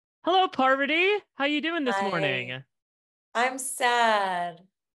Hello, Parvati. How you doing this I morning? I'm sad.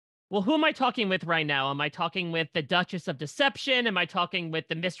 Well, who am I talking with right now? Am I talking with the Duchess of Deception? Am I talking with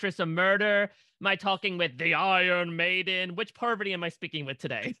the Mistress of Murder? Am I talking with the Iron Maiden? Which Parvati am I speaking with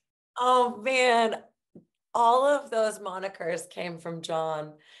today? Oh man, all of those monikers came from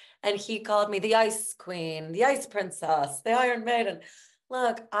John, and he called me the Ice Queen, the Ice Princess, the Iron Maiden.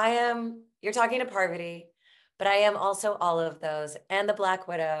 Look, you're talking to Parvati, but I am also all of those, and the Black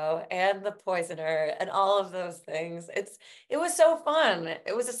Widow, and the Poisoner, and all of those things. It was so fun.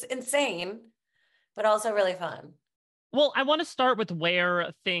 It was just insane, but also really fun. Well, I want to start with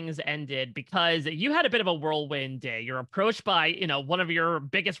where things ended because you had a bit of a whirlwind day. You're approached by, one of your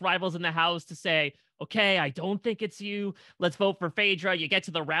biggest rivals in the house to say, okay, I don't think it's you. Let's vote for Phaedra. You get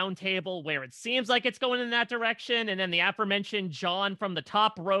to the round table where it seems like it's going in that direction. And then the aforementioned John from the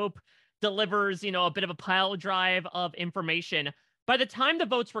top rope delivers, a bit of a pile drive of information. By the time the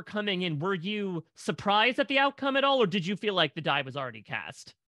votes were coming in, were you surprised at the outcome at all, or did you feel like the die was already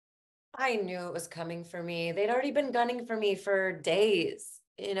cast? I knew it was coming for me. They'd already been gunning for me for days.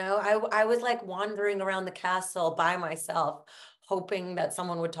 I was like wandering around the castle by myself, hoping that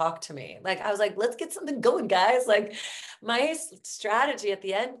someone would talk to me. Like, I was like, let's get something going, guys. Like, my strategy at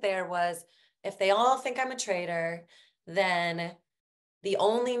the end there was if they all think I'm a traitor, then the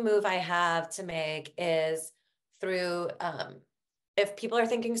only move I have to make is through, if people are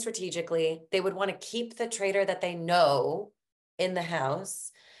thinking strategically, they would want to keep the traitor that they know in the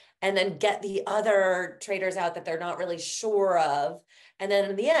house and then get the other traitors out that they're not really sure of. And then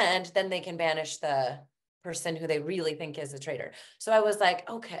in the end, then they can banish the person who they really think is a traitor. So I was like,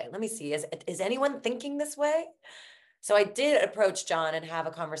 okay, let me see. Is anyone thinking this way? So I did approach John and have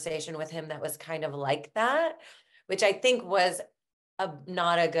a conversation with him that was kind of like that, which I think was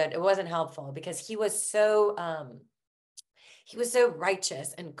not a good, it wasn't helpful because he was so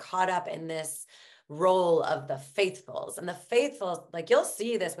righteous and caught up in this role of the faithfuls. And the faithfuls, like you'll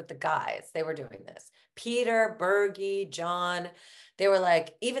see this with the guys, they were doing this. Peter, Bergie, John, they were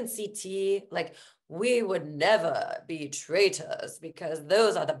like, even CT, like, we would never be traitors because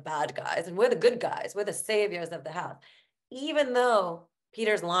those are the bad guys and we're the good guys. We're the saviors of the house. Even though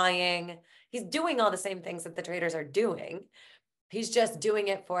Peter's lying, he's doing all the same things that the traitors are doing. He's just doing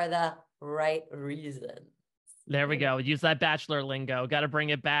it for the right reason. There we go. Use that bachelor lingo. Got to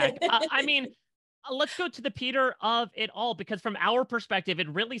bring it back. I mean, let's go to the Peter of it all because from our perspective, it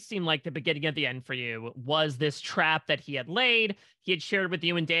really seemed like the beginning of the end for you was this trap that he had laid. He had shared with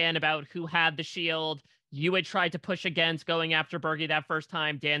you and Dan about who had the shield. You had tried to push against going after Bergie that first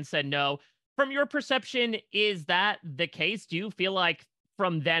time. Dan said no. From your perception, is that the case? Do you feel like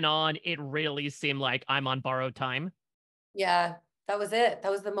from then on, it really seemed like I'm on borrowed time? Yeah, that was it.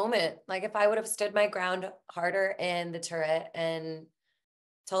 That was the moment. Like if I would have stood my ground harder in the turret and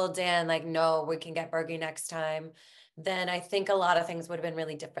told Dan, like, no, we can get Bergie next time, then I think a lot of things would have been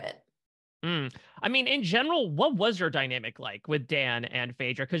really different. Mm. I mean, in general, what was your dynamic like with Dan and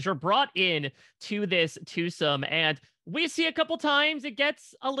Phaedra? Because you're brought in to this twosome, and we see a couple times it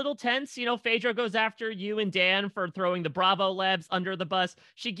gets a little tense. Phaedra goes after you and Dan for throwing the Bravo Labs under the bus.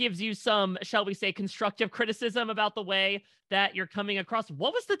 She gives you some, shall we say, constructive criticism about the way that you're coming across.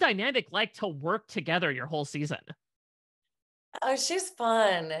 What was the dynamic like to work together your whole season? Oh, she's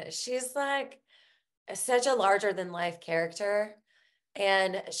fun. She's like such a larger than life character.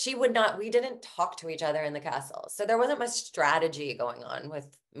 And we didn't talk to each other in the castle. So there wasn't much strategy going on with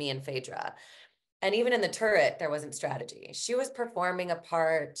me and Phaedra. And even in the turret, there wasn't strategy. She was performing a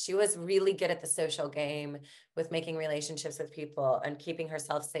part. She was really good at the social game with making relationships with people and keeping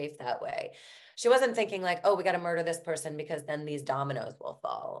herself safe that way. She wasn't thinking like, oh, we got to murder this person because then these dominoes will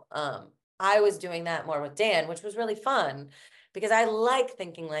fall. I was doing that more with Dan, which was really fun because I like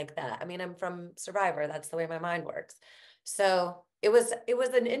thinking like that. I mean, I'm from Survivor. That's the way my mind works. So it was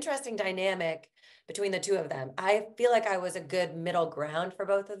an interesting dynamic between the two of them. I feel like I was a good middle ground for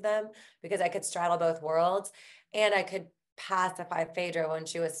both of them because I could straddle both worlds and I could pacify Phaedra when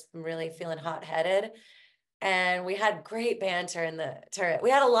she was really feeling hot-headed. And we had great banter in the turret.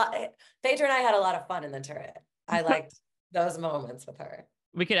 Phaedra and I had a lot of fun in the turret. I liked those moments with her.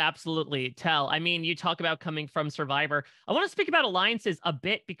 We could absolutely tell. I mean, you talk about coming from Survivor. I want to speak about alliances a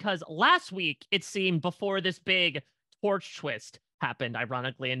bit because last week it seemed before this big torch twist happened,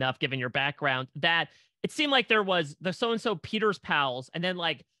 ironically enough, given your background, that it seemed like there was the so and so Peter's pals and then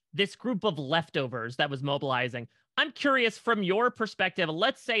like this group of leftovers that was mobilizing. I'm curious from your perspective,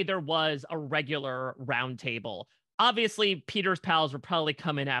 let's say there was a regular roundtable. Obviously, Peter's pals were probably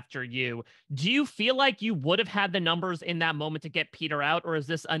coming after you. Do you feel like you would have had the numbers in that moment to get Peter out, or is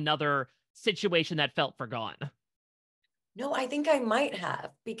this another situation that felt forgone? No, I think I might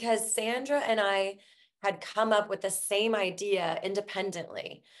have because Sandra and I had come up with the same idea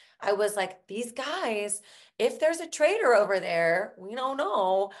independently. I was like, these guys, if there's a traitor over there, we don't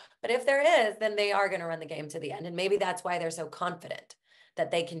know. But if there is, then they are going to run the game to the end. And maybe that's why they're so confident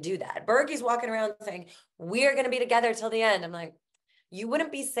that they can do that. Bergie's walking around saying, we're going to be together till the end. I'm like, you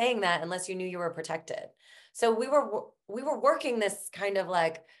wouldn't be saying that unless you knew you were protected. So we were working this kind of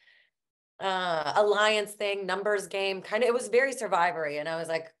like alliance thing, numbers game, kind of. It was very survivory, and I was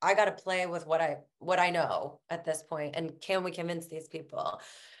like, I got to play with what I know at this point, and can we convince these people?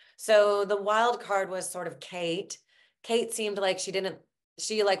 So the wild card was sort of Kate. Kate seemed like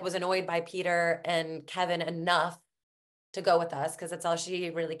she like was annoyed by Peter and Kevin enough to go with us, because that's all she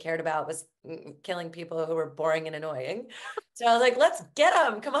really cared about, was killing people who were boring and annoying. So I was like, let's get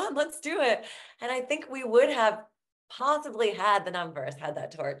them, come on, let's do it. And I think we would have possibly had the numbers had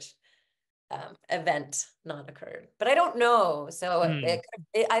that torch event not occurred, but I don't know. So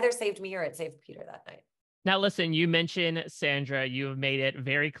it either saved me or it saved Peter that night. Now, listen, you mentioned Sandra. You have made it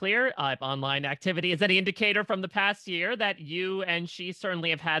very clear if online activity is any indicator from the past year that you and she certainly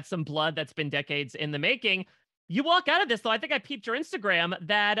have had some blood that's been decades in the making. You walk out of this, though. I think I peeped your Instagram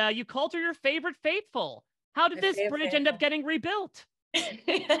that you called her your favorite faithful. How did My this bridge end up favorite. getting rebuilt?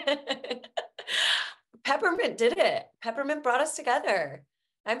 Peppermint did it. Peppermint brought us together.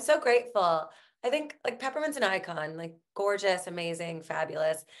 I'm so grateful. I think like Peppermint's an icon, like gorgeous, amazing,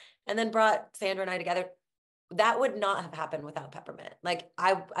 fabulous, and then brought Sandra and I together. That would not have happened without Peppermint. Like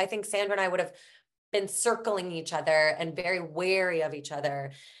I think Sandra and I would have been circling each other and very wary of each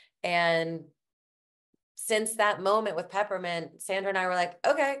other. And since that moment with Peppermint, Sandra and I were like,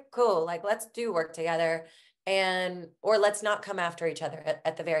 okay, cool. Like, let's do work together, or let's not come after each other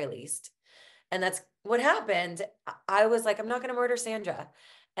at the very least. And that's what happened. I was like, I'm not going to murder Sandra.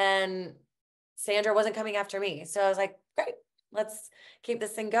 And Sandra wasn't coming after me. So I was like, great, let's keep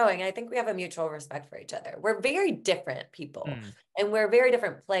this thing going. I think we have a mutual respect for each other. We're very different people and we're very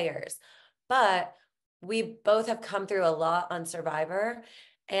different players, but we both have come through a lot on Survivor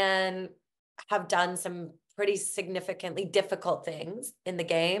and have done some pretty significantly difficult things in the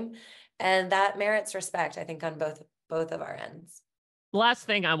game. And that merits respect, I think, on both of our ends. The last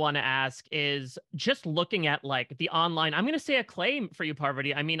thing I want to ask is just looking at like the online, I'm going to say acclaim for you,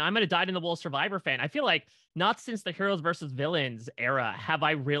 Parvati. I mean, I'm a dyed in the wool Survivor fan. I feel like not since the heroes versus villains era have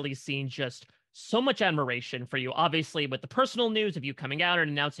I really seen just so much admiration for you. Obviously, with the personal news of you coming out and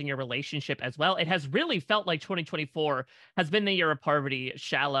announcing your relationship as well, it has really felt like 2024 has been the year of Parvati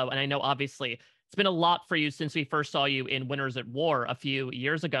Shallow. And I know obviously it's been a lot for you since we first saw you in Winners at War a few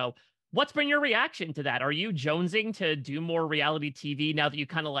years ago. What's been your reaction to that? Are you jonesing to do more reality TV now that you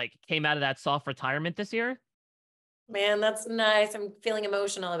kind of like came out of that soft retirement this year? Man, that's nice. I'm feeling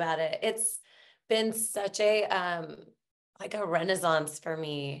emotional about it. It's been such a like a renaissance for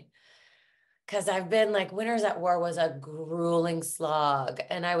me, because I've been like, Winners at War was a grueling slog,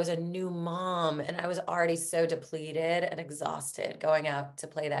 and I was a new mom, and I was already so depleted and exhausted going out to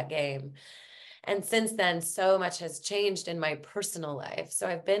play that game. And since then, so much has changed in my personal life. So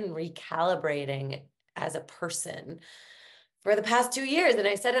I've been recalibrating as a person for the past 2 years. And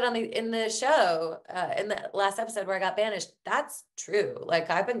I said it in the show, in the last episode where I got banished. That's true.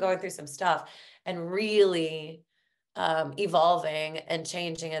 Like, I've been going through some stuff and really evolving and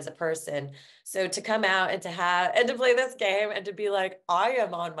changing as a person. So to come out and to play this game and to be like, I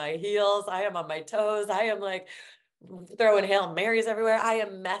am on my heels, I am on my toes, I am like throwing Hail Marys everywhere. I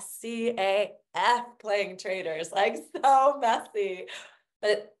am messy AF playing Traitors, like so messy.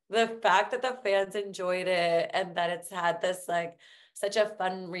 But the fact that the fans enjoyed it and that it's had this like such a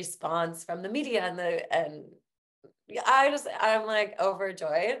fun response from the media and I'm like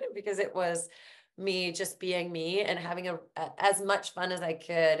overjoyed, because it was me just being me and having as much fun as I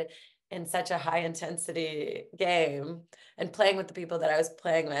could in such a high intensity game and playing with the people that I was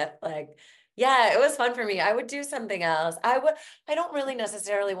playing with. Like, yeah, it was fun for me. I would do something else. I don't really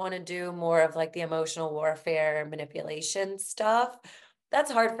necessarily want to do more of like the emotional warfare manipulation stuff.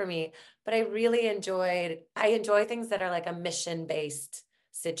 That's hard for me, but I enjoy things that are like a mission-based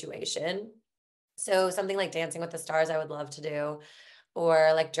situation. So something like Dancing with the Stars, I would love to do,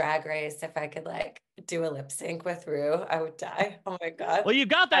 or like Drag Race. If I could like do a lip sync with Rue, I would die. Oh my God. Well, you've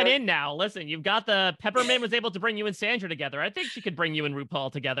got I that would, in now. Listen, you've got the Peppermint was able to bring you and Sandra together. I think she could bring you and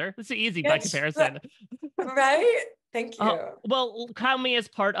RuPaul together. It's easy by comparison. right? Thank you. Well, count me as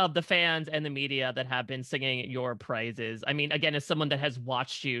part of the fans and the media that have been singing your praises. I mean, again, as someone that has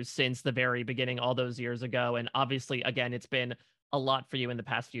watched you since the very beginning, all those years ago, and obviously, again, it's been a lot for you in the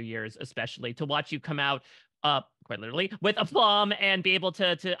past few years, especially to watch you come out. quite literally, with aplomb and be able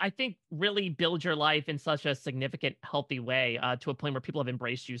to I think really build your life in such a significant, healthy way, to a point where people have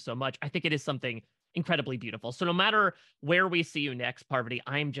embraced you so much. I think it is something incredibly beautiful. So no matter where we see you next, Parvati,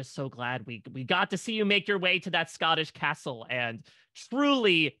 I'm just so glad we got to see you make your way to that Scottish castle and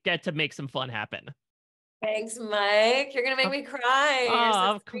truly get to make some fun happen. Thanks, Mike. You're gonna make Of, me cry. You're so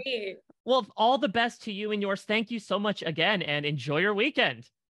of course. sweet. Well, all the best to you and yours. Thank you so much again, and enjoy your weekend.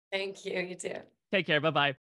 Thank you. You too. Take care. Bye bye.